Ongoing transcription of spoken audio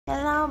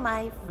Hello,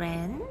 my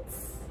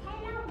friends.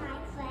 Hello, my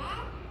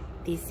friend.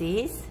 This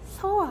is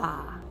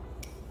Soa.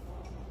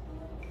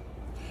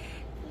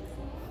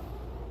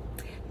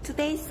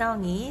 Today's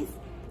song is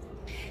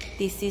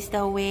This is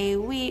the way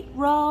we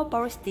rub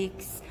our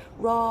sticks,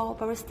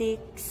 rub our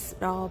sticks,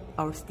 rub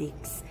our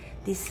sticks.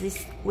 This is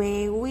the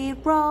way we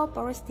rub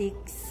our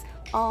sticks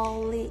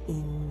early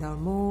in the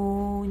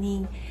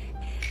morning.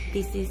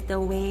 This is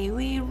the way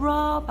we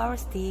rub our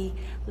sticks,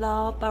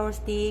 rub our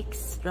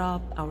sticks,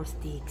 rub our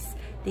sticks.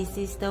 This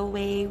is the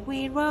way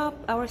we rub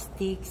our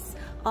sticks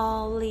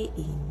early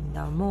in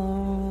the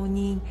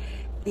morning.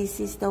 This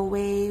is the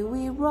way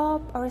we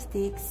rub our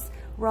sticks,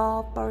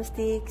 rub our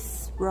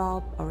sticks,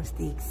 rub our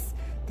sticks.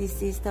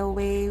 This is the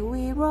way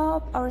we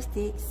rub our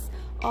sticks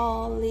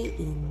early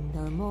in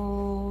the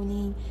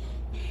morning.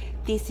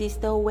 This is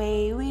the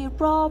way we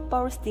rub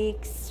our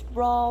sticks,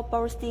 rub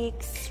our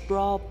sticks,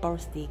 rub our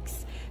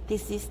sticks.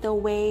 This is the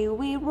way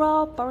we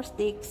rub our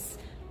sticks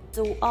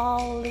so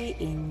early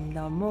in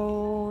the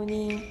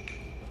morning.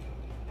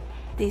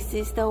 This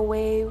is the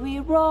way we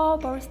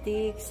rub our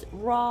sticks,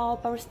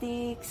 rub our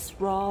sticks,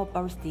 rub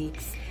our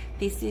sticks.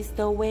 This is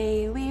the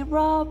way we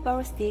rub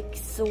our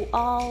sticks so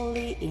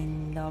early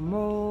in the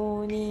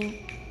morning.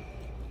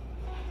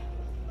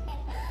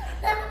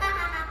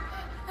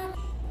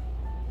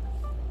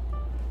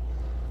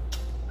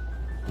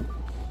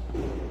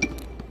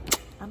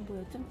 안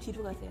보여. 좀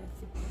뒤로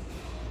가세요지.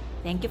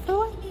 Thank you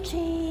for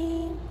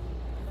watching.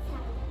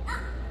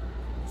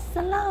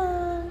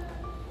 Salam.